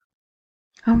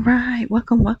All right,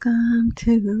 welcome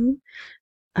to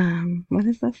what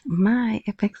is this? My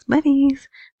FX Buddies,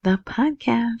 the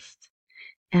podcast.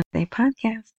 And they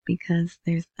podcast because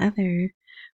there's other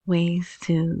ways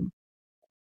to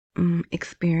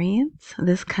experience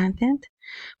this content.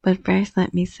 But first,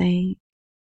 let me say,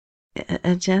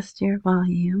 adjust your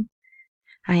volume.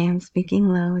 I am speaking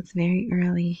low. It's very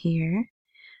early here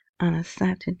on a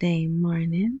Saturday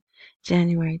morning,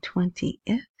 January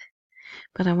 20th.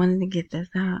 But I wanted to get this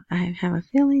out. I have a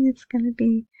feeling it's going to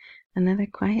be another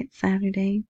quiet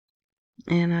Saturday,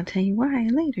 and I'll tell you why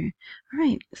later. All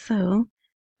right, so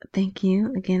thank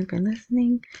you again for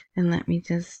listening, and let me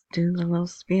just do the little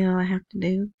spiel I have to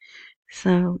do.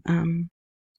 So, the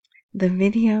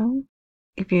video,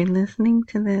 if you're listening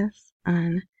to this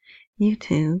on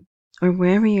YouTube or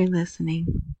wherever you're listening,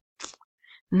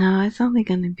 no, it's only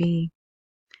gonna be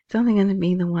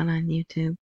the one on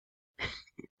YouTube.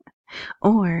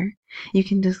 Or you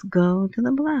can just go to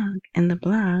the blog, and the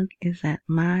blog is at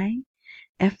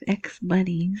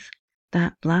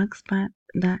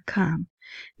myfxbuddies.blogspot.com.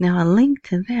 Now, a link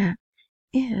to that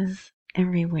is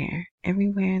everywhere.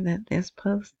 Everywhere that this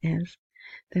post is,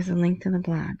 there's a link to the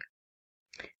blog.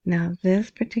 Now,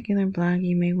 this particular blog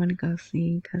you may want to go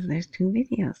see because there's two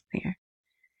videos there.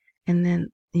 And then,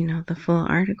 the full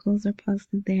articles are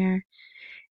posted there.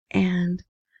 And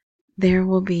there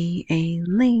will be a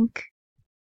link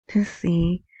to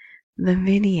see the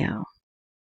video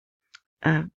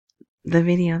of the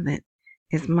video that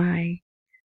is my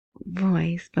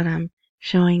voice, but I'm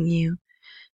showing you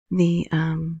the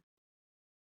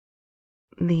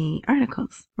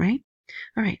articles, right?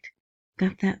 All right,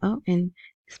 got that. Oh, and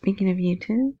speaking of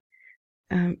YouTube,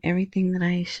 everything that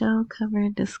I show, cover,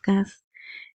 discuss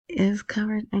is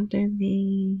covered under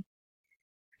the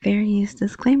Fair Use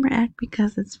Disclaimer Act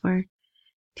because it's for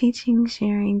teaching,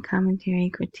 sharing, commentary,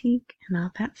 critique, and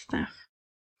all that stuff.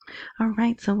 All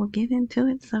right, so we'll get into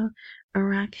it. So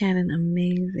Iraq had an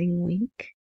amazing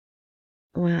week.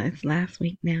 Well, it's last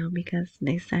week now because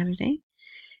today's Saturday,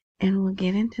 and we'll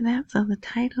get into that. So the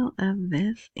title of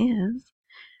this is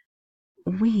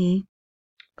Sudani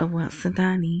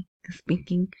is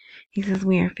speaking. He says,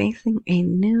 we are facing a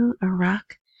new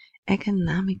Iraq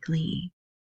economically.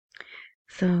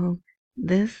 So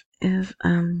this is,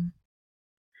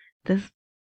 this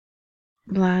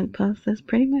blog post is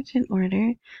pretty much in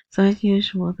order. So as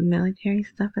usual, the military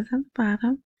stuff is at the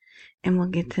bottom, and we'll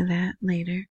get to that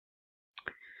later.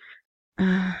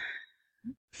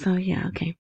 So yeah,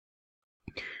 okay.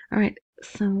 All right.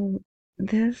 So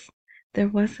there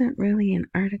wasn't really an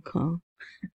article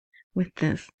with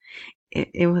this.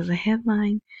 It was a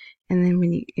headline, and then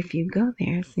if you go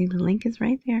there, see the link is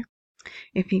right there.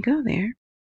 If you go there,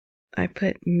 I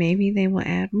put maybe they will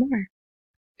add more.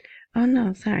 Oh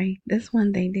no, sorry. This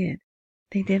one they did.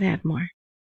 They did add more.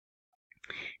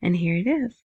 And here it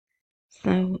is.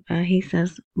 So he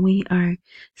says, we are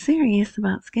serious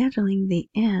about scheduling the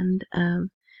end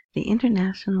of the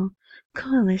international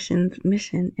coalition's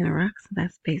mission in Iraq. So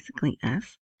that's basically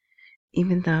us,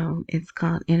 even though it's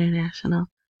called International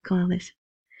Coalition.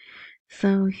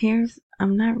 So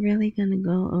I'm not really going to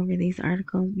go over these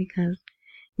articles because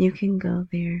you can go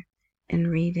there and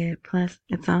read it. Plus,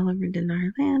 it's all over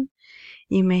Dinar Land.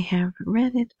 You may have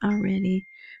read it already,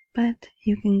 but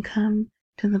you can come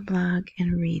to the blog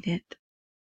and read it.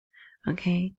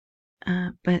 Okay?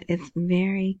 But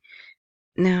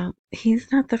now, he's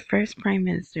not the first prime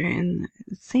minister, and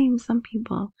it seems some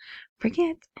people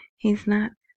forget he's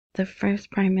not the first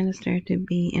prime minister to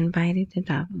be invited to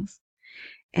Davos.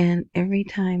 And every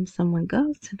time someone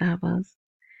goes to Davos,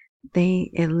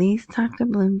 they at least talk to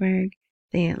Bloomberg,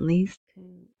 they at least to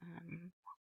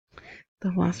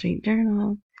the Wall Street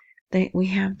Journal. We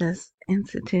have this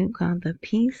institute called the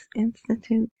Peace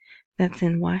Institute that's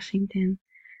in Washington.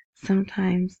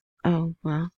 Sometimes, oh,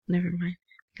 well, never mind,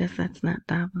 because that's not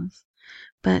Davos.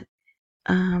 But,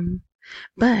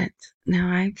 but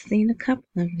now I've seen a couple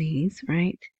of these,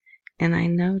 right? And I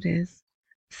noticed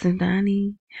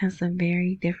Sudani has a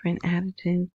very different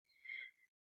attitude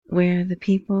where the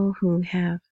people who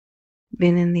have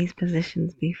been in these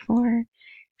positions before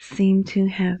seem to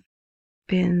have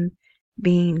been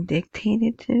being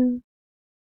dictated to,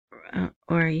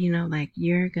 or, like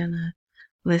you're gonna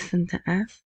listen to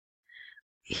us.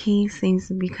 He seems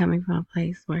to be coming from a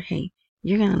place where, hey,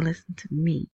 you're gonna listen to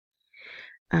me.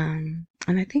 And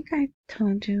I think I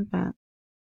told you about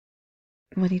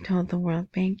what he told the World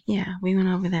Bank. Yeah, we went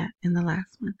over that in the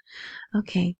last one.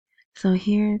 Okay, so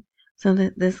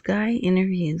this guy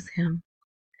interviews him.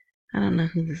 I don't know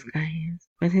who this guy is,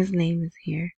 but his name is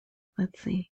here. Let's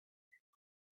see.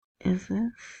 Is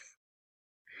this?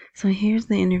 So here's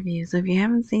the interview. So if you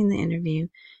haven't seen the interview,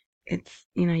 it's,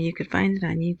 you could find it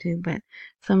on YouTube, but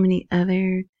so many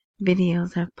other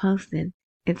videos have posted,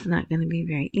 it's not going to be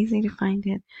very easy to find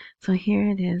it. So here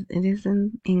it is. It is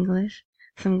in English.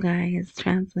 Some guy is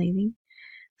translating.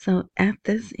 So at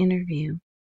this interview,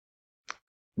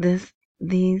 these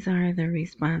are the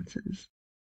responses.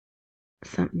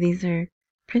 These are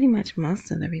pretty much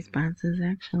most of the responses,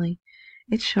 actually.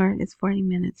 It's short, it's 40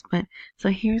 minutes, but so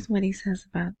here's what he says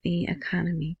about the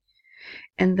economy.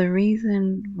 And the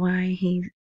reason why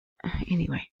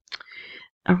anyway,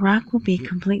 Iraq will be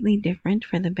completely different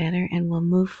for the better and will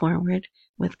move forward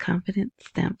with confident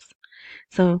steps.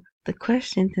 So the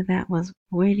question to that was,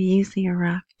 where do you see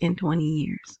Iraq in 20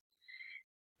 years?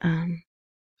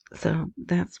 So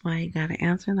that's why you got to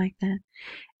answer like that.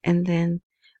 And then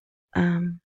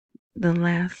the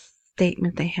last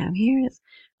statement they have here is,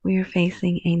 we are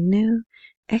facing a new,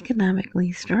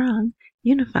 economically strong,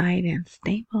 unified, and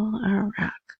stable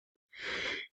Iraq.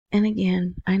 And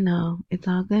again, I know it's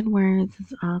all good words,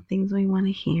 it's all things we want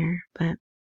to hear, but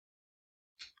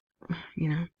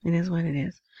it is what it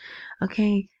is.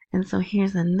 Okay, and so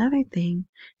here's another thing.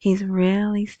 He's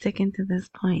really sticking to this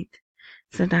point.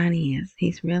 Sudani is.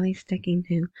 He's really sticking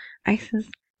to ISIS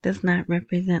does not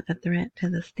represent a threat to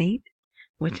the state,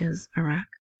 which is Iraq.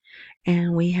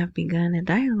 And we have begun a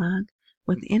dialogue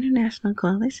with the international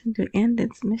coalition to end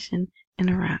its mission in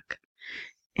Iraq.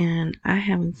 And I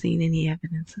haven't seen any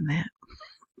evidence of that.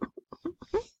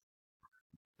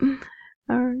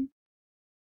 All right.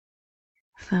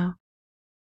 So,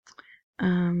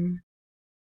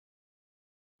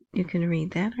 you can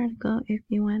read that article if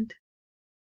you want.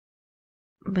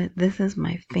 But this is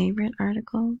my favorite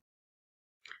article.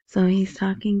 So he's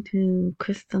talking to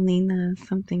Kristalina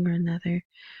something or another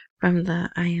from the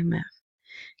IMF.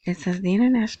 It says the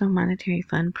International Monetary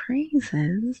Fund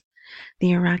praises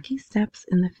the Iraqi steps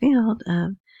in the field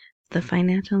of the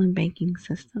financial and banking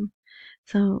system.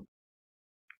 So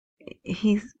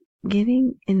he's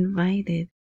getting invited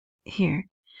here.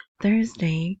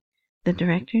 Thursday, the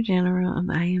Director General of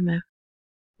the IMF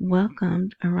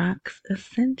welcomed Iraq's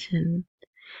ascension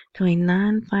to a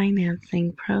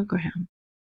non-financing program.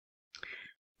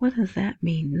 What does that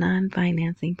mean,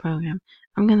 non-financing program?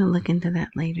 I'm going to look into that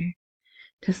later.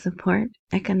 To support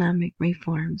economic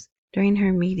reforms during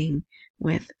her meeting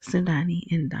with Sudani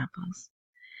in Davos.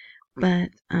 But,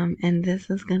 and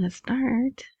this is going to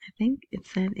start, I think it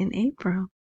said in April.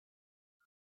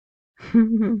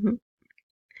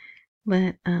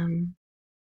 But,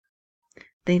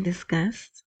 they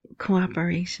discussed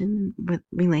cooperation with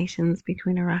relations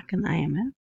between Iraq and the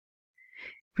IMF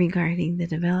regarding the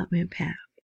development path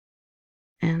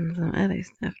and some other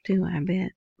stuff too, I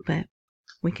bet. But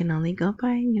we can only go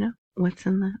by, what's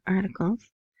in the articles.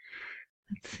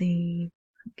 Let's see.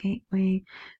 Gateway.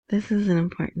 This is an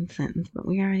important sentence, but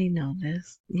we already know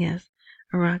this. Yes,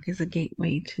 Iraq is a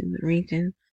gateway to the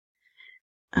region.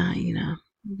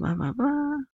 Blah, blah,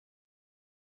 blah.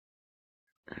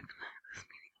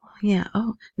 Yeah,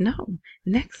 oh, no.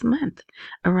 Next month,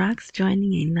 Iraq's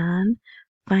joining a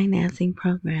non-financing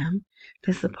program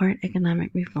to support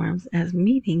economic reforms as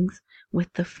meetings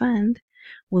with the fund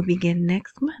will begin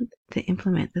next month to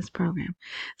implement this program.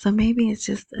 So maybe it's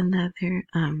just another,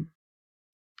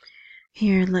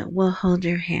 here, we'll hold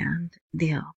your hand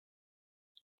deal.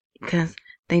 Because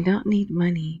they don't need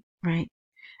money, right?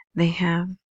 We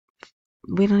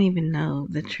don't even know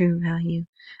the true value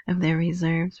of their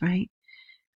reserves, right?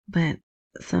 But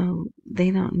so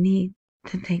they don't need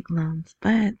to take loans.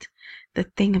 But the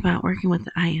thing about working with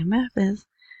the IMF is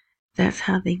that's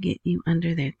how they get you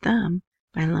under their thumb,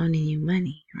 by loaning you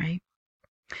money, right?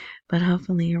 But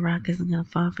hopefully Iraq isn't going to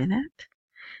fall for that.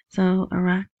 So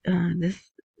Iraq, this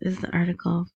is the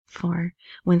article for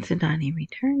when Sudani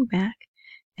returned back,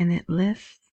 and it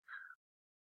lists,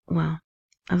 well,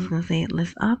 I was going to say it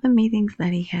lists all the meetings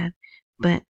that he had,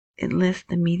 but it lists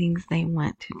the meetings they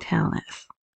want to tell us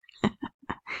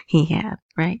he had,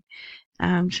 right?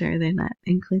 I'm sure they're not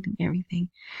including everything.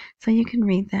 So you can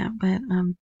read that, but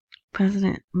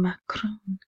President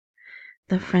Macron,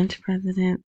 the French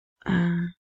president,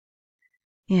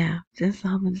 yeah, just a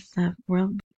whole bunch of stuff.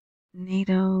 World,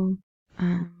 NATO,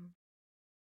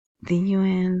 the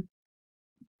UN,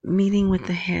 meeting with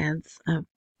the heads of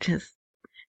just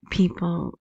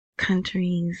people,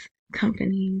 countries,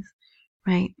 companies,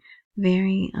 right?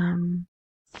 Very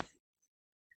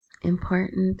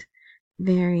important,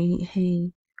 very,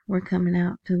 hey, we're coming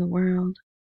out to the world.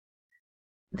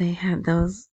 They have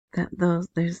there's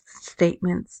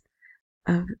statements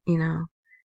of, in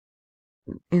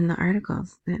the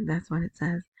articles, that's what it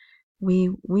says. We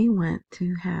want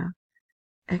to have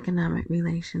economic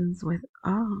relations with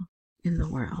all in the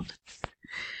world.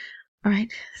 All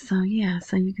right, so yeah,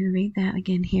 so you can read that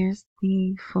again. Here's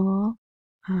the full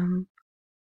um,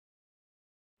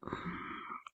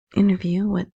 interview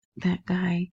with that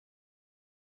guy.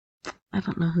 I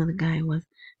don't know who the guy was,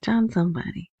 John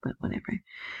somebody, but whatever.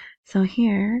 So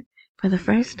here, for the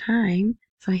first time,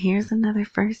 so here's another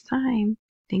first time.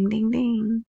 Ding, ding,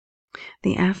 ding.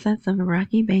 The assets of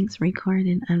Iraqi banks record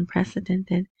an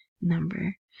unprecedented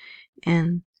number.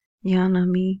 And y'all know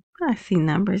me, I see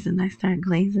numbers and I start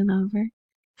glazing over.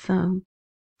 So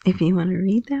if you want to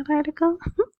read that article,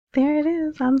 there it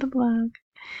is on the blog.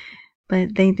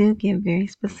 But they do give very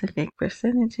specific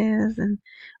percentages and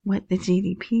what the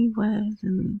GDP was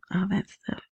and all that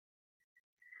stuff.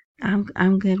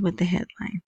 I'm good with the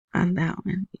headline on that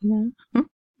one, you know.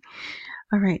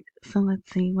 All right, so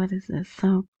let's see, what is this?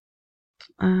 So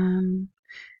during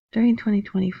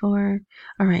 2024,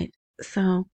 all right,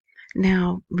 so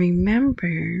now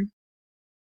remember,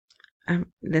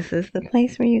 this is the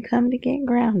place where you come to get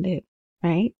grounded,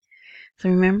 right? So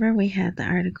remember we had the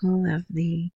article of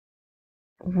the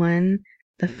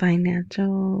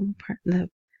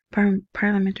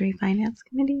Parliamentary Finance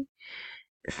Committee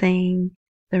saying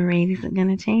the rate isn't going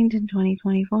to change in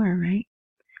 2024, right?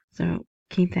 So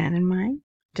keep that in mind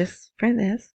just for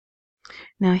this.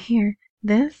 Now here,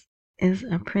 this is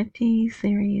a pretty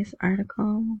serious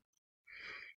article,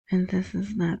 and this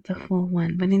is not the full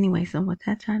one. But anyway, so we'll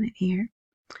touch on it here.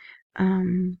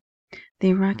 The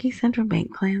Iraqi Central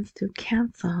Bank plans to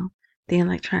cancel the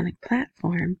electronic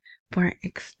platform for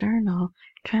external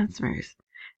transfers.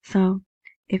 So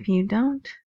if you don't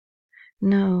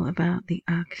know about the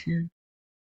auction,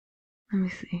 let me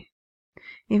see.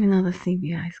 Even though the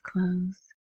CBI is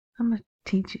closed, I'm going to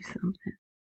teach you something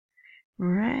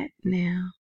right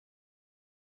now.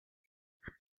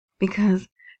 Because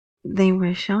they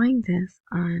were showing this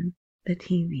on the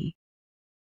TV.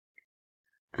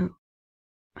 Oh,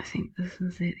 I think this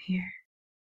was it here.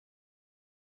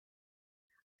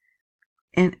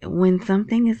 And when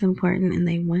something is important and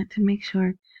they want to make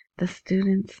sure the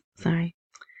citizens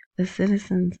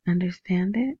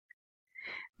understand it,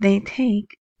 they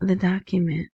take the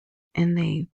document and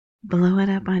they blow it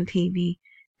up on TV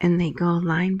and they go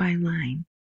line by line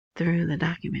through the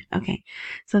document. Okay,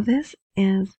 so this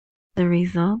is the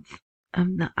results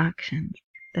of the auctions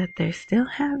that they're still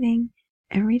having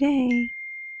every day.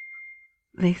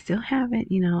 They still have it,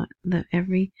 you know,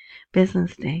 every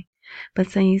business day. But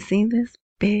so you see this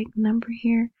big number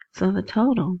here? So the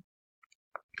total,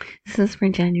 this is for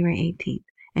January 18th,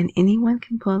 and anyone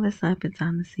can pull this up. It's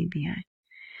on the CBI.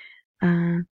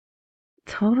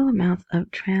 Total amounts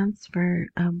of transfer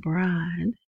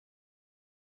abroad,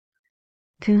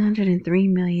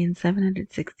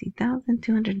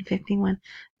 $203,760,251.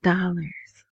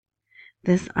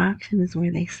 This auction is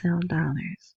where they sell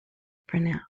dollars for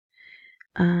now.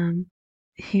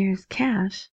 Here's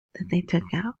cash that they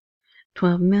took out.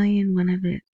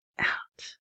 12,100,000.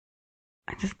 Ouch.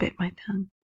 I just bit my tongue.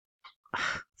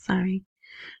 Ugh, sorry.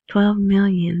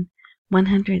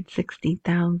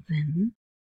 12,160,000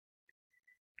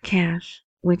 cash,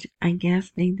 which I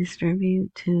guess they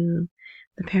distribute to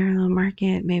the parallel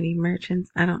market, maybe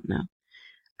merchants. I don't know.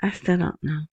 I still don't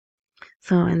know.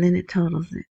 So, and then it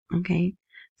totals it. Okay.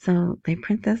 So they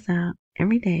print this out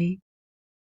every day.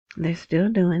 They're still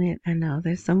doing it. I know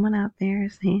there's someone out there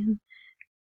saying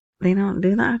they don't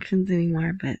do the auctions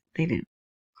anymore, but they do.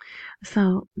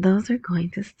 So those are going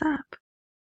to stop.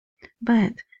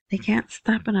 But they can't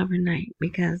stop it overnight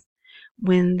because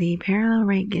when the parallel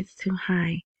rate gets too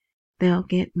high, they'll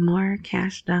get more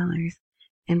cash dollars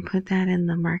and put that in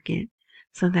the market.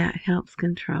 So that helps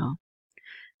control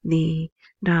the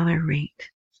dollar rate.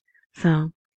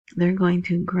 So they're going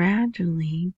to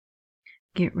gradually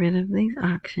get rid of these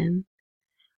auctions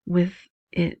with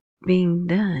it being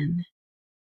done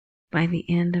by the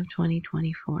end of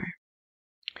 2024.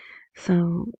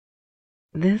 So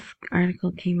this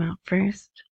article came out first.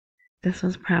 This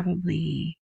was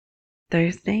probably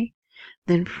Thursday.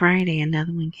 Then Friday,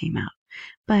 another one came out.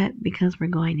 But because we're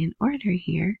going in order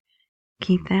here,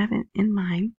 keep that in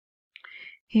mind.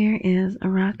 Here is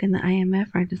Iraq and the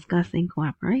IMF are discussing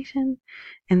cooperation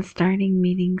and starting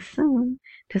meetings soon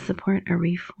to support a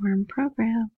reform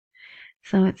program.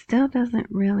 So it still doesn't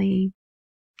really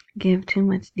give too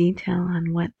much detail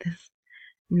on what this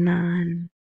non-finance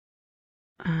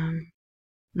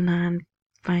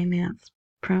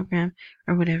program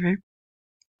or whatever.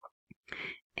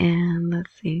 And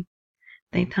let's see,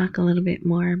 they talk a little bit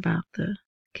more about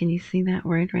can you see that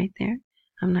word right there?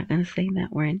 I'm not going to say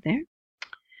that word there.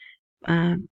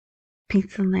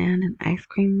 Pizza land and ice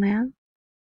cream land.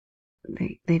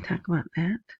 they talk about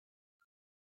that.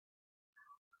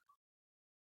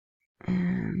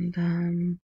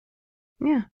 And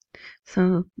yeah.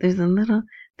 So there's a little,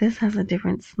 this has a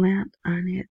different slant on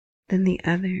it than the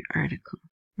other article,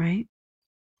 right?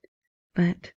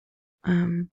 But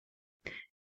um,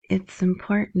 it's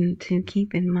important to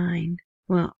keep in mind.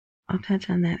 Well, I'll touch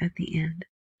on that at the end.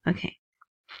 Okay.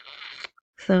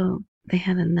 So they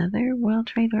had another World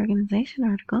Trade Organization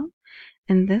article,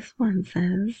 and this one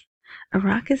says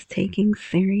Iraq is taking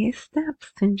serious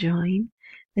steps to join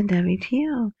the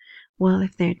WTO. Well,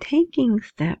 if they're taking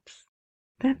steps,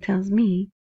 that tells me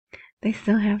they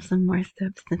still have some more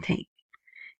steps to take.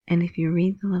 And if you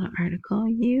read the little article,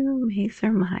 you may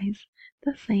surmise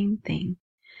the same thing.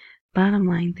 Bottom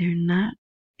line, they're not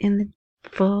in the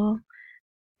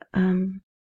um,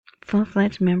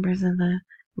 full-fledged members of the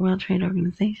World Trade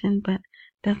Organization, but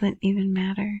doesn't even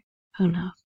matter. Who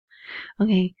knows?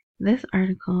 Okay, this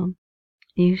article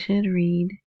you should read.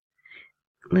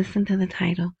 Listen to the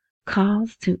title: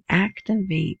 Calls to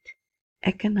Activate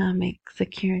Economic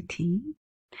Security.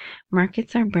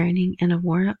 Markets are burning and a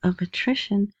war of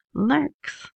attrition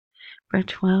lurks for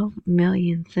 12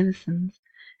 million citizens.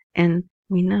 And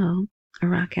we know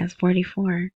Iraq has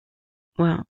 44.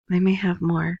 Well, they may have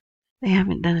more. They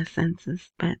haven't done a census,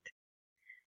 but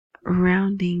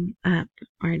rounding up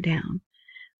or down,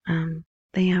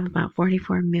 they have about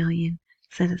 44 million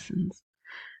citizens.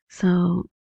 So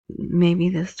maybe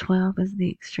this 12 is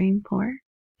the extreme poor,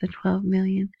 the 12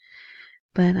 million.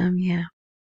 But yeah,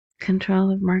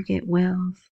 control of market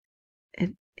wills.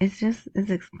 It's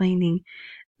explaining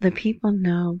the people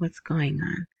know what's going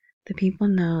on. The people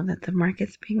know that the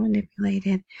market's being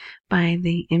manipulated by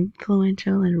the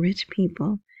influential and rich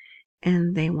people,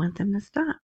 and they want them to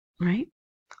stop, right?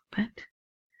 But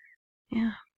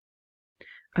yeah,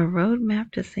 a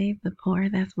roadmap to save the poor.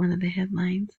 That's one of the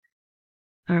headlines,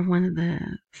 or one of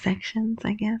the sections,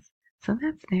 I guess. So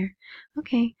that's there.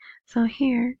 Okay, so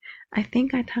here, I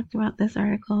think I talked about this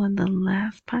article in the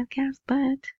last podcast,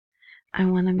 but I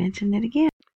want to mention it again.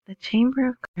 The Chamber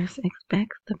of Commerce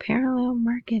expects the parallel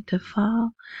market to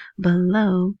fall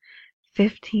below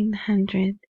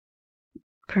 1,500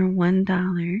 per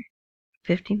 $1,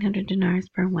 1,500 dinars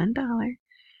per $1,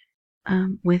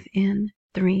 within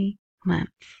 3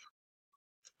 months.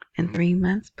 And 3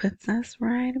 months puts us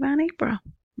right about April,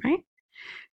 right?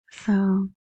 So,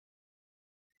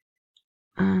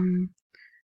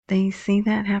 they see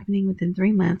that happening within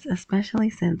 3 months, especially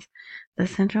since the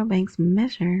central bank's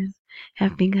measures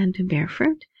have begun to bear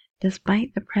fruit,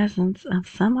 despite the presence of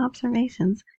some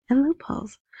observations and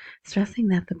loopholes, stressing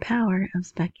that the power of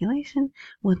speculation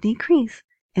will decrease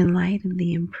in light of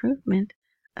the improvement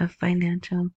of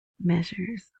financial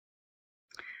measures.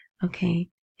 Okay,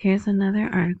 here's another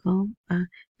article.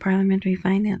 Parliamentary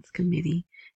Finance Committee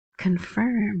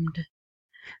confirmed.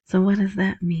 So what does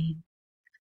that mean?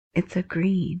 It's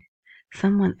agreed.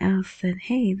 Someone else said,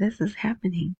 hey, this is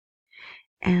happening.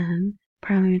 And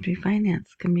Parliamentary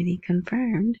Finance Committee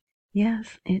confirmed,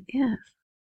 yes, it is.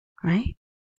 Right?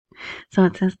 So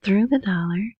it says, through the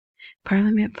dollar,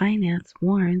 Parliament Finance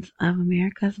warns of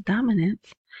America's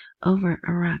dominance over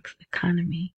Iraq's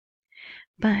economy.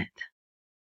 But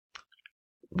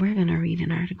we're going to read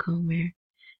an article where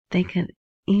they could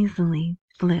easily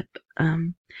flip,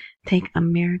 take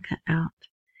America out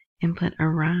and put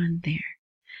Iran there.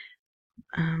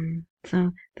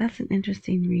 So that's an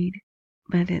interesting read,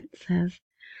 but it says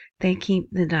they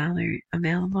keep the dollar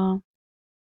available,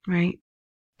 right?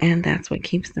 And that's what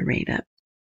keeps the rate up.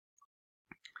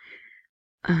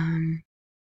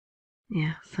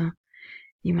 Yeah, so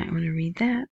you might want to read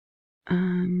that.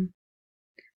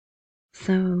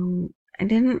 So I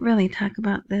didn't really talk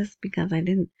about this because I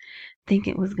didn't think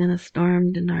it was going to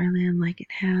storm Dinarland like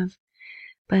it has.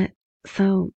 But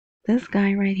so this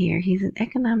guy right here, he's an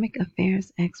economic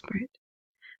affairs expert.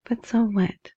 But so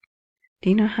what? Do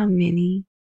you know how many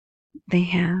they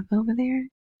have over there?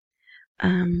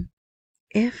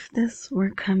 If this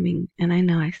were coming, and I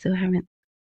know I still haven't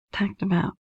talked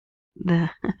about the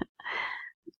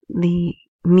the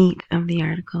meat of the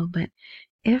article, but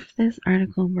if this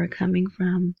article were coming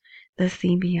from the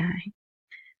CBI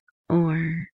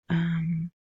or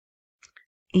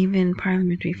even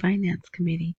Parliamentary Finance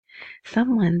Committee,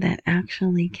 someone that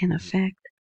actually can affect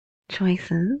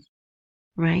choices,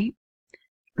 right?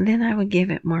 Then I would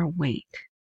give it more weight.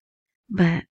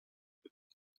 But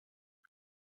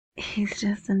he's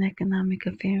just an economic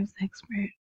affairs expert.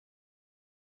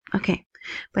 Okay,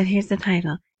 but here's the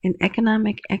title. An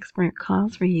economic expert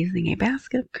calls for using a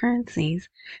basket of currencies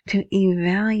to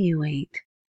evaluate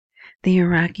the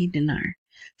Iraqi dinar.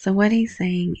 So what he's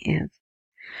saying is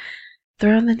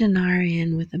throw the dinar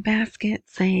in with a basket,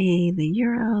 say the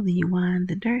euro, the yuan,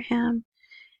 the dirham,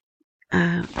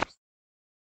 uh,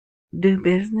 do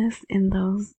business in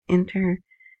those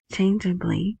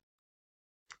interchangeably,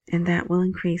 and that will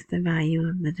increase the value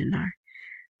of the dinar.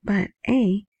 But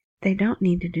they don't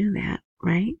need to do that,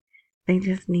 right? They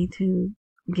just need to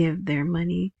give their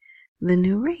money the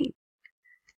new rate.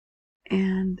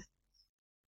 And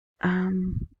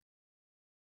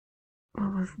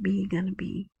what was B gonna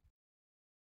be?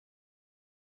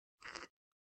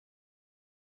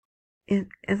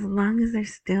 As long as they're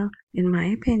still, in my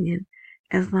opinion,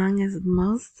 as long as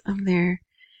most of their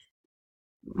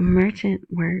merchant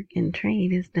work and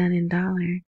trade is done in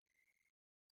dollar,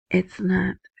 it's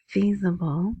not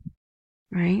feasible,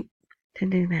 right, to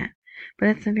do that. But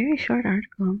it's a very short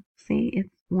article. See,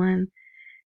 it's one.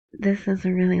 This is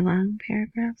a really long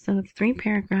paragraph, so it's 3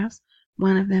 paragraphs.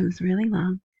 One of them is really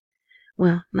long.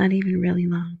 Well, not even really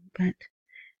long, but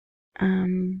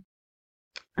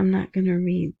I'm not gonna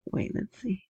read. Wait, let's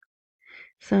see.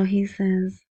 So he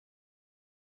says,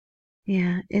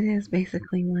 yeah, it is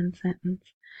basically one sentence.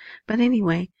 But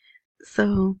anyway,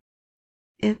 so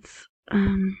it's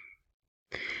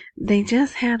they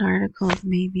just had articles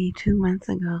maybe 2 months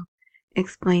ago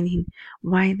explaining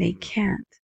why they can't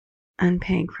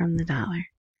unpeg from the dollar.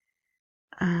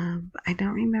 I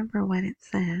don't remember what it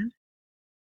said,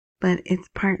 but it's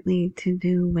partly to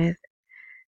do with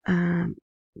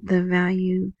the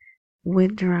value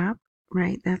would drop,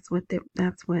 right? That's what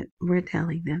we're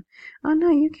telling them. Oh no,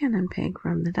 you can't unpeg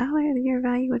from the dollar. Your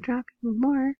value would drop even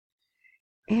more,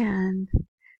 and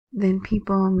then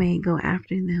people may go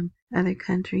after them. Other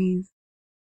countries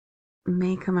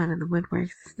may come out of the woodwork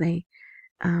to say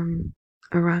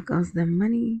Iraq owes them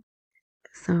money.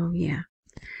 So yeah,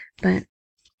 but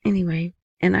anyway,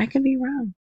 and I could be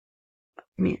wrong.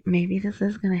 Maybe this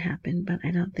is going to happen, but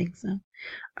I don't think so.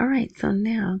 All right, so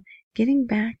now getting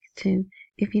back to,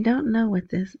 if you don't know what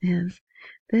this is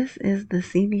the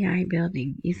CBI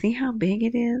building. You see how big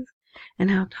it is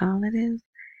and how tall it is,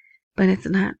 but it's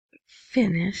not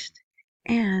finished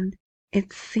and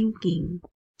it's sinking.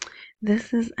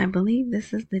 I believe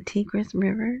this is the Tigris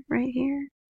River right here.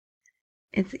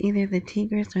 It's either the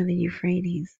Tigris or the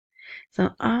Euphrates.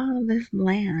 So all this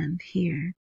land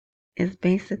here is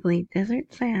basically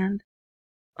desert sand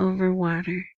over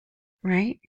water,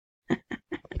 right?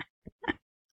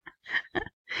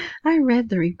 I read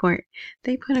the report.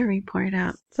 They put a report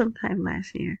out sometime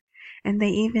last year, and they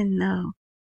even know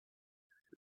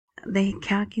they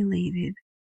calculated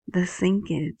the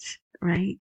sinkage,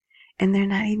 right? And they're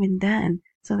not even done.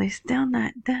 So they're still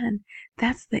not done.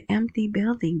 That's the empty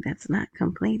building that's not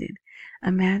completed.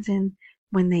 Imagine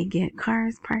when they get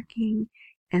cars parking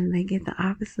and they get the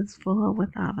offices full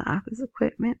with all the office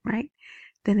equipment, right?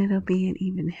 Then it'll be an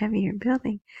even heavier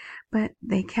building. But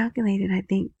they calculated, I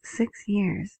think, 6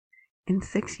 years. In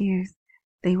 6 years,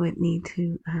 they would need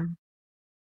to,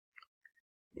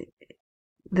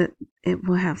 it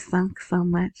will have sunk so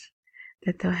much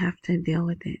that they'll have to deal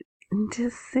with it in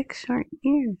just 6 short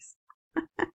years.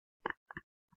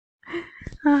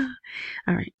 Ah,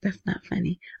 all right, that's not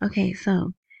funny. Okay,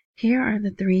 so here are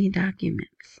the 3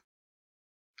 documents.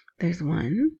 There's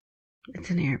 1,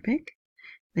 it's in Arabic.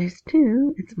 There's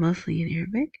 2, it's mostly in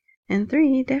Arabic. And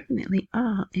 3, definitely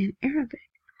all in Arabic.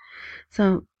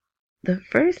 So the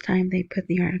first time they put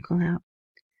the article out,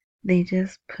 they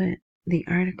just put the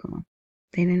article.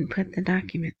 They didn't put the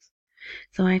documents.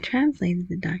 So I translated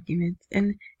the documents,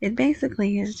 and it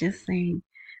basically is just saying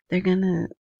they're gonna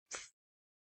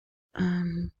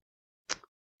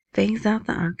phase out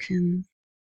the auctions.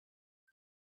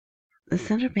 The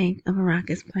Central Bank of Iraq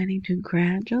is planning to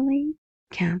gradually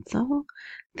cancel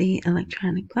the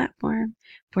electronic platform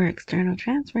for external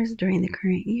transfers during the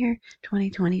current year,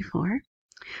 2024,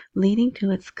 leading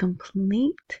to its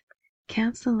complete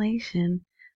cancellation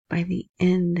by the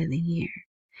end of the year.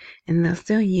 And they'll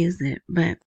still use it,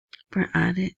 but for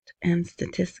audit and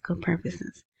statistical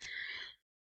purposes.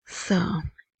 So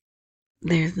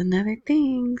there's another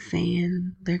thing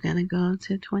saying they're going to go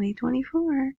to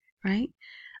 2024, right?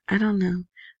 I don't know.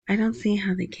 I don't see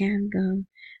how they can go.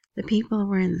 The people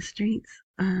were in the streets.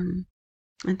 I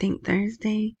think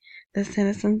Thursday the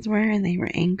citizens were, and they were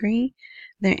angry.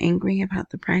 They're angry about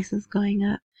the prices going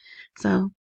up.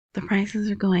 So the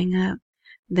prices are going up.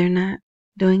 They're not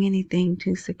doing anything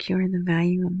to secure the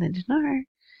value of the dinar,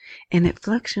 and it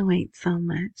fluctuates so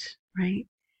much, right?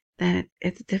 That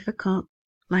it's difficult.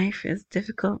 Life is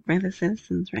difficult for the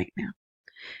citizens right now,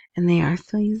 and they are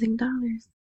still using dollars.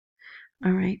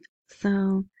 All right.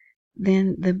 So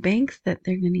then the banks that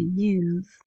they're going to use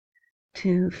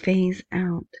to phase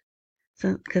out.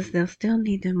 So, because they'll still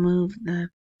need to move the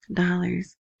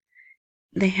dollars.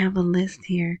 They have a list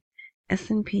here: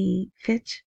 S&P,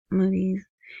 Fitch, Moody's,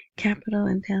 Capital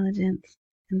Intelligence,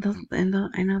 and those I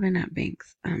know they're not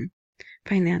banks,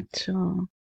 financial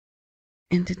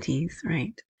entities,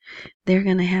 right? They're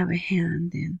gonna have a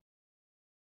hand in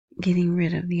getting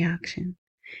rid of the auction.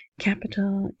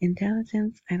 Capital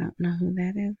Intelligence, I don't know who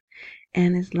that is,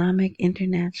 and Islamic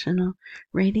International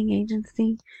Rating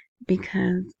Agency,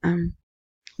 because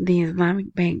the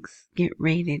Islamic banks get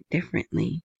rated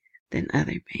differently than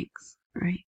other banks,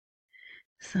 right?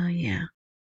 So yeah.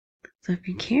 So if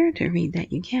you care to read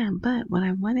that, you can. But what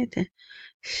I wanted to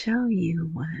show you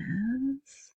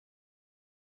was,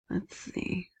 let's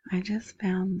see, I just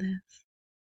found this.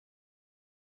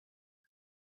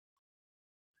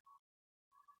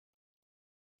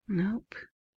 Nope.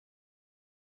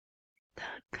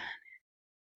 Doggone.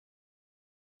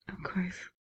 Of course,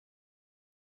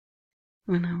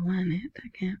 when I want it, I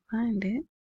can't find it.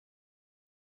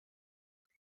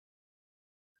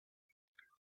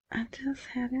 I just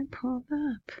had it pulled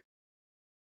up.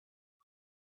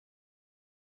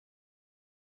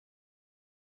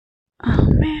 Oh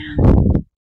man.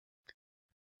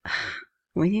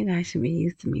 Well, you guys should be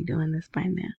used to me doing this by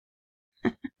now.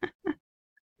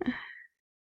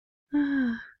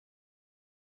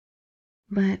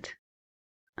 But,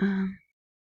 um,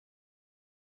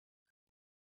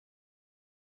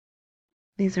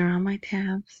 these are all my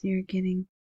tabs. You're getting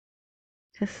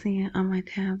to see it on my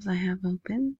tabs I have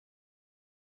open.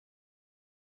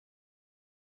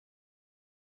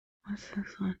 What's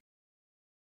this one?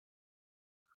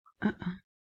 Uh-oh.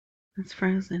 It's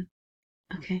frozen.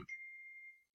 Okay.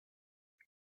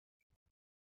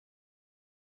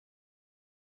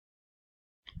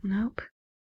 Nope.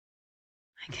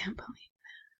 I can't believe.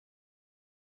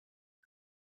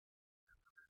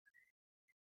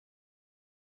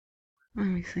 Let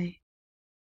me see.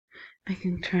 I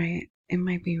can try it. It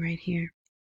might be right here.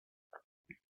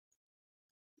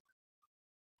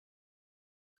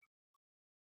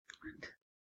 What?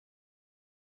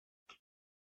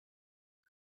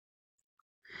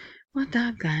 Well,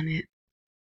 doggone it.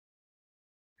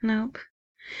 Nope.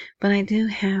 But I do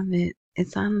have it.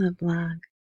 It's on the blog.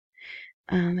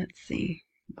 Let's see.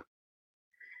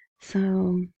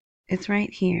 So it's right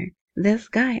here. This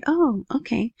guy. Oh,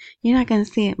 okay. You're not going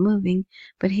to see it moving,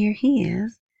 but here he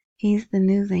is. He's the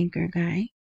news anchor guy.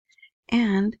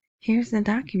 And here's the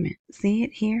document. See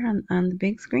it here on the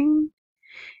big screen?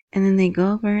 And then they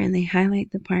go over and they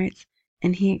highlight the parts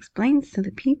and he explains to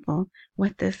the people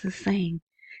what this is saying.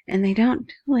 And they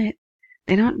don't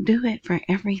do it for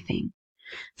everything.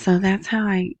 So that's how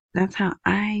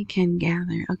I can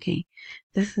gather, okay,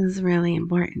 this is really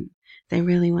important. They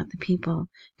really want the people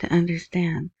to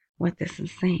understand what this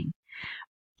is saying.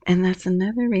 And that's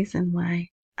another reason why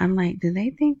I'm like, do they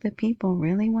think the people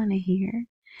really want to hear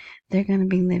they're going to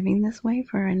be living this way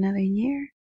for another year?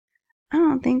 I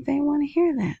don't think they want to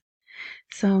hear that.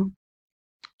 So,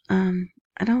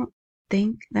 I don't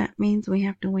think that means we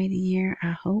have to wait a year.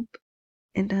 I hope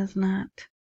it does not.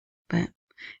 But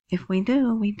if we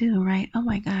do, we do, right? Oh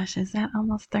my gosh, is that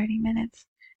almost 30 minutes?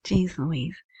 Jeez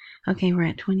Louise. Okay, we're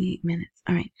at 28 minutes.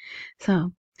 All right.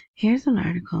 So here's an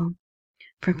article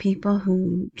for people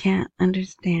who can't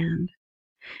understand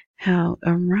how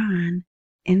Iran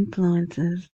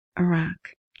influences Iraq.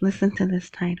 Listen to this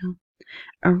title.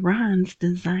 Iran's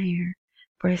desire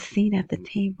for a seat at the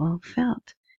table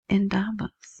felt in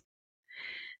Davos.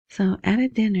 So at a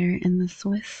dinner in the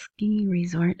Swiss ski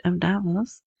resort of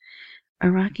Davos,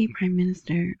 Iraqi Prime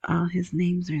Minister, all his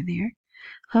names are there,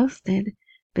 hosted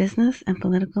business and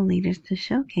political leaders to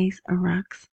showcase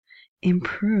Iraq's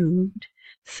improved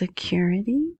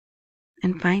security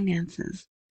and finances.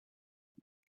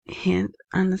 Hint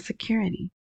on the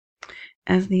security.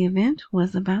 As the event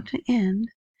was about to end,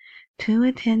 two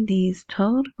attendees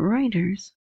told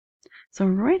Reuters, so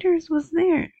Reuters was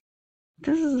there.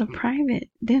 This is a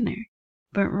private dinner,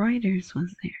 but Reuters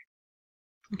was there.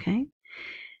 Okay?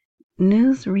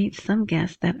 News reached some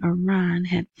guests that Iran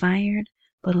had fired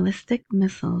ballistic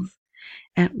missiles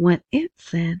at what it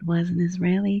said was an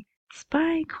Israeli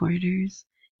spy quarters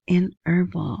in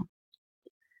Erbil.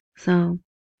 So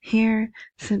here,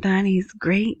 Sudani's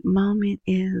great moment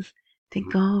is to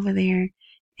go over there,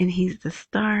 and he's the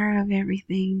star of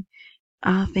everything,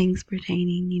 all things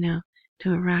pertaining,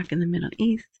 to Iraq and the Middle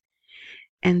East.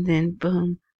 And then,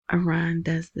 boom, Iran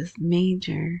does this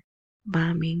major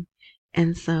bombing.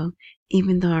 And so,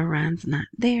 even though Iran's not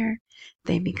there,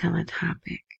 they become a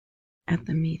topic at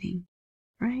the meeting,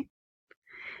 right?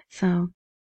 So,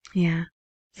 yeah.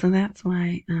 So that's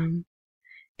why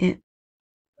it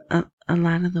a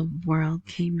lot of the world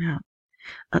came out,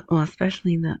 well,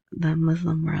 especially the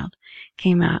Muslim world,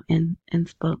 came out and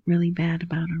spoke really bad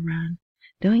about Iran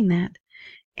doing that.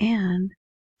 And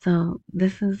so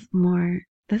this is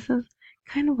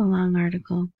kind of a long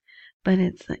article, but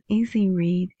it's an easy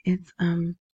read. It's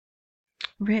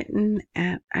written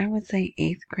at, I would say,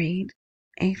 eighth grade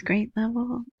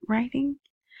level writing.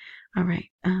 All right,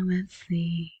 let's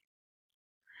see.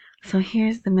 So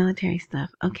here's the military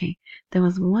stuff. Okay, there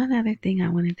was one other thing I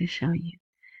wanted to show you.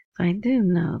 So I do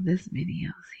know this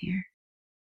video's here.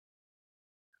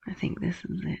 I think this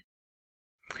is it.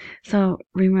 So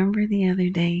remember the other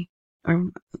day,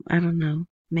 or I don't know,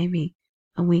 maybe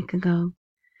a week ago.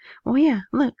 Oh yeah,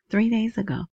 look, 3 days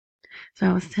ago. So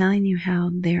I was telling you how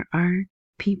there are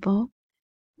people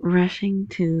rushing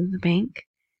to the bank,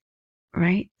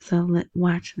 right? So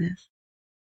watch this.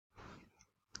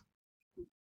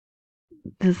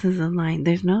 This is a line.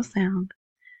 There's no sound,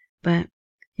 but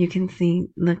you can see,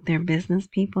 look, they're business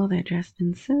people. They're dressed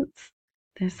in suits.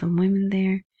 There's some women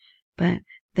there, but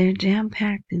they're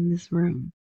jam-packed in this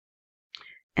room.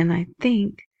 And I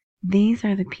think these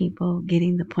are the people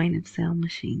getting the point of sale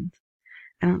machines.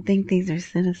 I don't think these are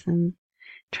citizens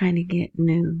trying to get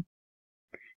new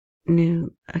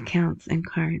accounts and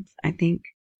cards. I think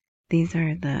these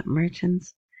are the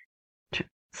merchants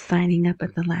signing up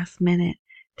at the last minute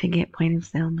to get point of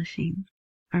sale machines.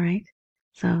 All right.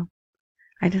 So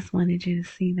I just wanted you to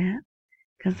see that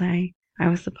because I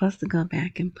was supposed to go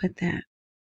back and put that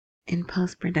in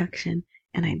post production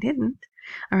and I didn't.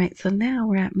 All right. So now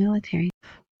we're at military.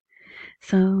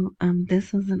 So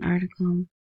this was an article,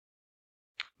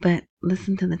 but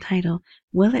listen to the title.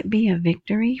 Will it be a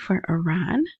victory for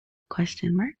Iran?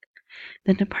 Question mark.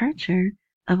 The departure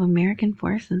of American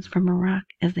forces from Iraq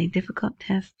is a difficult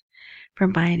test for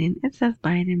Biden. It says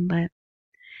Biden, but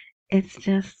it's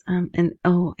just and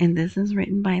this is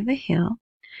written by The Hill,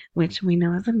 which we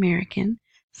know is American.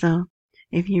 So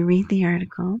if you read the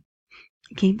article,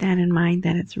 keep that in mind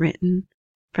that it's written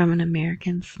from an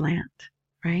American slant,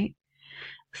 right?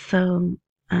 So,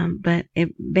 but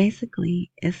it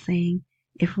basically is saying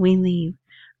if we leave,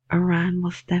 Iran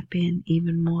will step in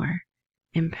even more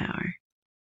in power.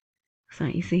 So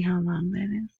you see how long that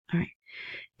is? All right.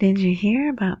 Did you hear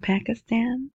about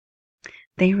Pakistan?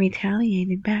 They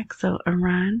retaliated back. So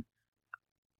Iran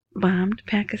bombed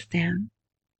Pakistan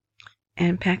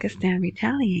and Pakistan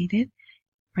retaliated,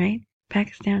 right?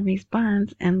 Pakistan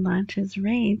responds and launches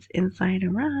raids inside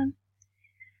Iran.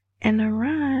 And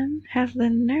Iran has the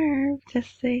nerve to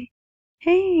say,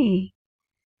 hey,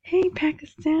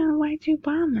 Pakistan, why'd you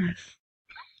bomb us?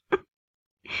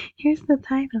 Here's the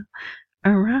title.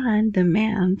 Iran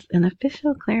demands an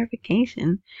official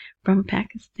clarification from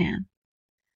Pakistan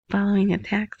following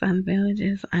attacks on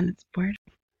villages on its border.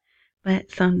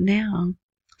 But so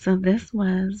this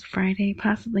was Friday,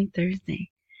 possibly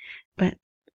Thursday. But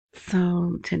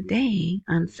so today,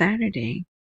 on Saturday,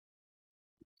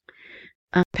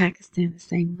 Pakistan is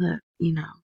saying, look,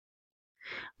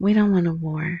 we don't want a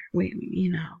war.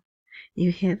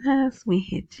 You hit us, we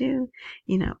hit you.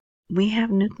 We have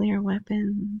nuclear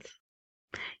weapons.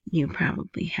 You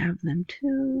probably have them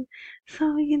too.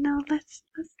 So, let's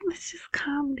just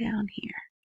calm down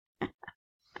here.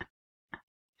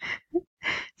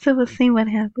 So we'll see what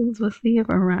happens. We'll see if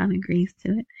Iran agrees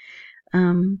to it.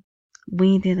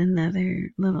 We did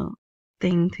another little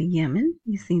thing to Yemen.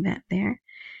 You see that there.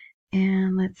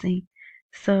 And let's see.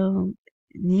 So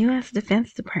U.S.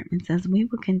 Defense Department says we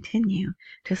will continue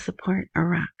to support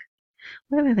Iraq.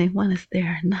 Whether they want us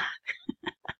there or not,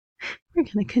 we're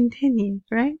going to continue,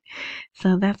 right?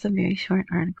 So that's a very short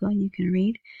article you can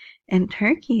read. And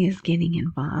Turkey is getting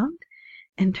involved.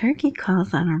 And Turkey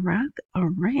calls on Iraq,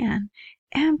 Iran,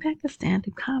 and Pakistan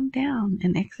to calm down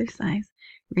and exercise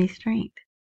restraint,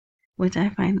 which I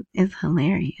find is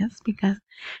hilarious because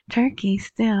Turkey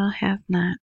still has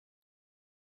not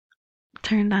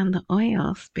turned on the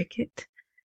oil spigot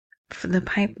for the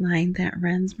pipeline that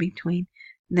runs between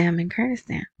them and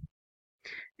Kurdistan.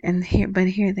 But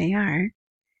here they are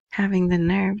having the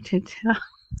nerve to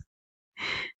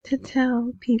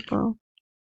tell people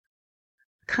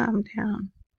calm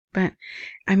down. But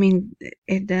I mean,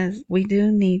 we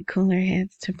do need cooler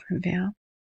heads to prevail.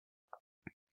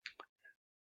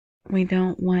 We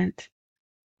don't want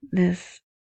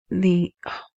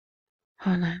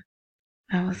hold on.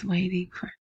 I was waiting for,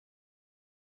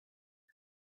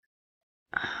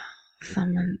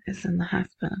 someone is in the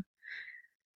hospital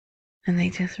and they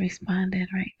just responded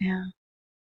right now.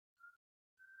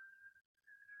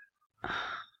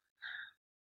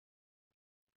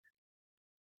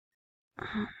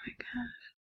 Oh my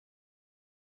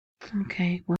gosh.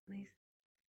 Okay, well, at least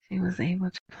she was able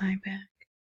to fly back.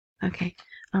 Okay,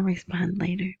 I'll respond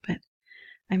later, but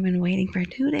I've been waiting for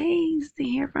 2 days to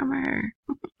hear from her.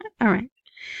 All right.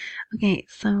 Okay,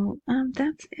 so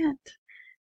that's it.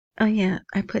 Oh yeah,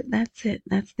 I put that's it.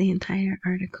 That's the entire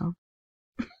article.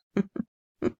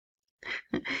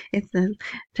 It says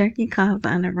Turkey calls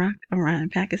on Iraq, Iran,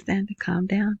 and Pakistan to calm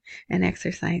down and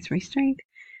exercise restraint.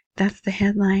 That's the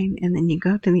headline, and then you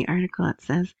go to the article, it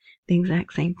says the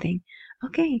exact same thing.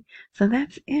 Okay, so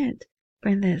that's it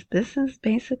for this. This is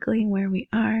basically where we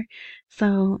are.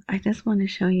 So I just want to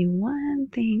show you one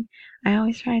thing. I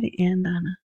always try to end on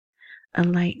a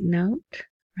light note,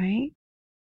 right?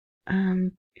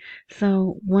 Um,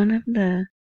 so one of the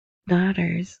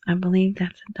daughters, I believe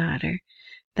that's a daughter,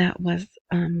 that was,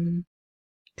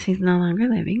 she's no longer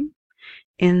living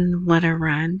in what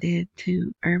Iran did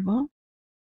to Erbil,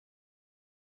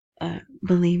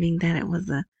 believing that it was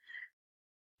a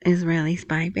Israeli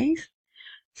spy base.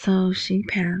 So she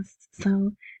passed.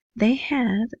 So they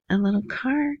had a little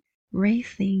car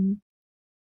racing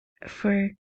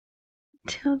for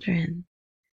children.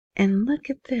 And look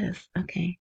at this.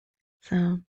 Okay.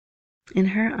 So in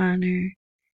her honor,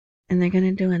 and they're going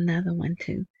to do another one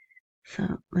too.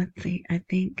 So let's see. I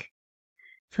think,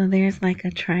 so there's like a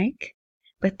trike,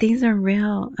 but these are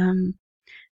real,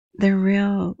 they're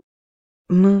real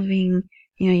moving,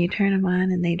 you turn them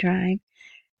on and they drive.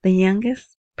 The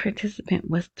youngest participant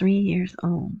was 3 years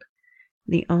old.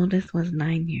 The oldest was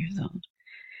 9 years old.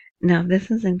 Now,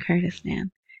 this is in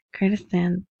Kurdistan.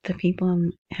 Kurdistan, the people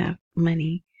have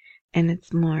money, and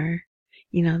it's more,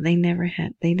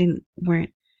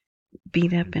 weren't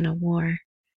beat up in a war.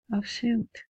 Oh, shoot.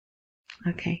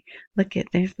 Okay,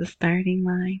 there's the starting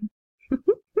line.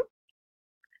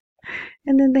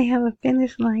 And then they have a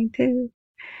finish line, too.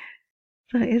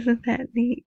 So isn't that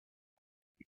neat?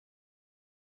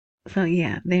 So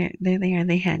yeah, there they are.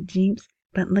 They had Jeeps,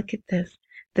 but look at this.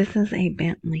 This is a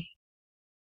Bentley.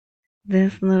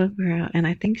 This little girl, and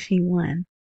I think she won.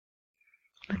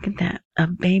 Look at that, a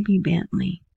baby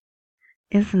Bentley.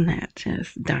 Isn't that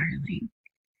just darling?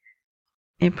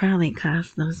 It probably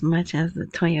cost as much as the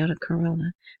Toyota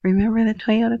Corolla. Remember the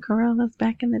Toyota Corollas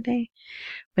back in the day?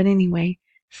 But anyway,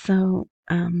 so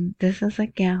this is a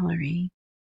gallery.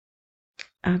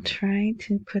 I'll try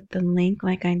to put the link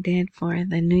like I did for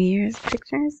the New Year's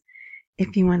pictures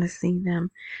if you want to see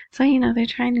them. So, they're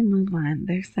trying to move on.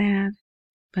 They're sad,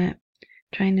 but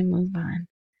trying to move on.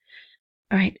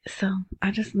 All right, so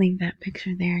I'll just leave that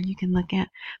picture there. You can look at.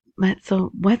 But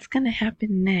so what's going to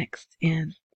happen next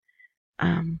is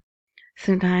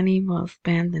Sudani will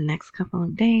spend the next couple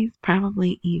of days,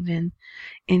 probably even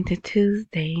into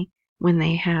Tuesday when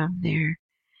they have their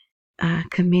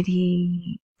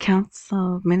committee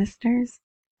council of ministers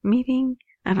meeting.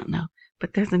 I don't know,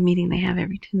 but there's a meeting they have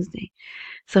every Tuesday.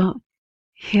 So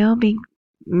he'll be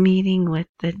meeting with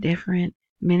the different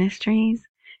ministries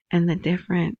and the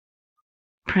different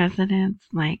presidents,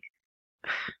 like,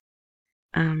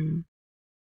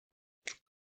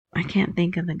 I can't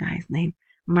think of the guy's name,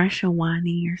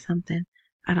 Marshawani or something.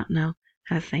 I don't know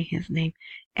how to say his name,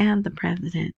 and the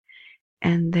president.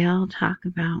 And they'll talk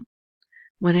about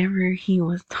whatever he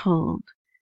was told.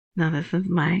 Now, this is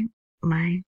my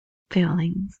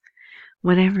feelings.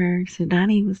 Whatever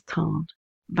Sudani was told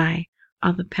by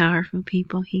all the powerful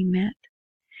people he met,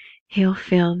 he'll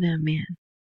fill them in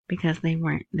because they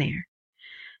weren't there.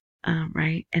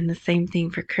 Right? And the same thing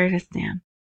for Kurdistan.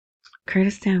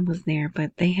 Kurdistan was there,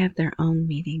 but they had their own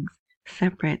meetings,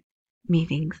 separate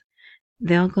meetings.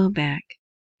 They'll go back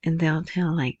and they'll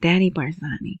tell, like Daddy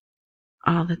Barzani,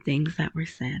 all the things that were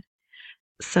said.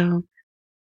 So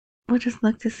we'll just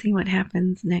look to see what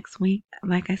happens next week.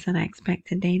 Like I said, I expect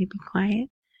today to be quiet.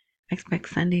 I expect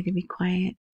Sunday to be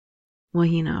quiet.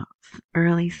 Well,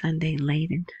 early Sunday,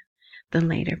 late into the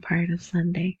later part of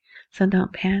Sunday. So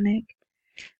don't panic.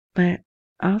 But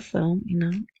also,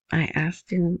 I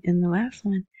asked you in the last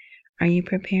one, are you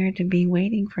prepared to be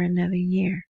waiting for another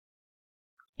year?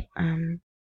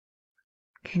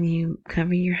 Can you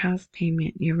cover your house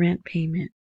payment, your rent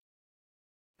payment?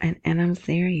 And I'm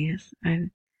serious. I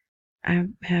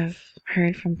have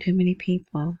heard from too many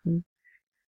people who've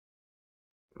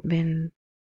been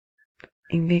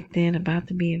evicted, about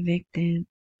to be evicted,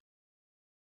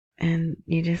 and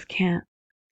you just can't.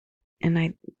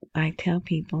 And I tell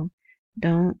people,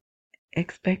 don't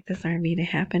expect this RV to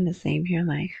happen to save your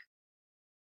life.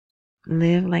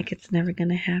 Live like it's never going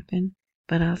to happen,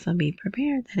 but also be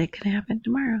prepared that it could happen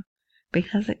tomorrow,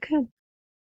 because it could.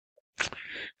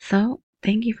 So,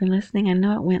 thank you for listening. I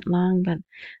know it went long, but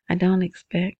I don't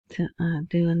expect to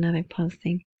do another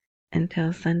posting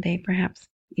until Sunday, perhaps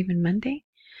even Monday.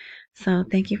 So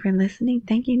thank you for listening.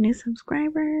 Thank you, new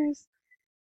subscribers.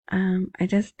 I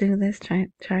just do this try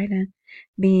to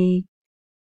be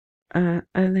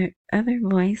other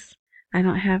voice. I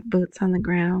don't have boots on the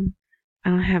ground. I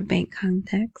don't have bank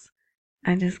contacts.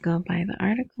 I just go by the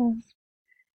articles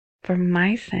for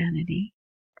my sanity,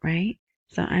 right?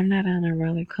 So I'm not on a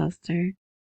roller coaster.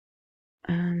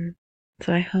 Um,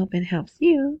 so I hope it helps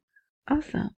you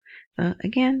also. So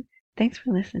again, thanks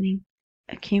for listening.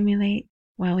 Accumulate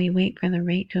while we wait for the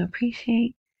rate to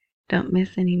appreciate. Don't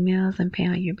miss any meals and pay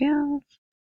all your bills.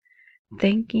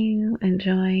 Thank you.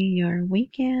 Enjoy your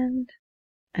weekend.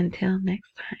 Until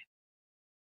next time.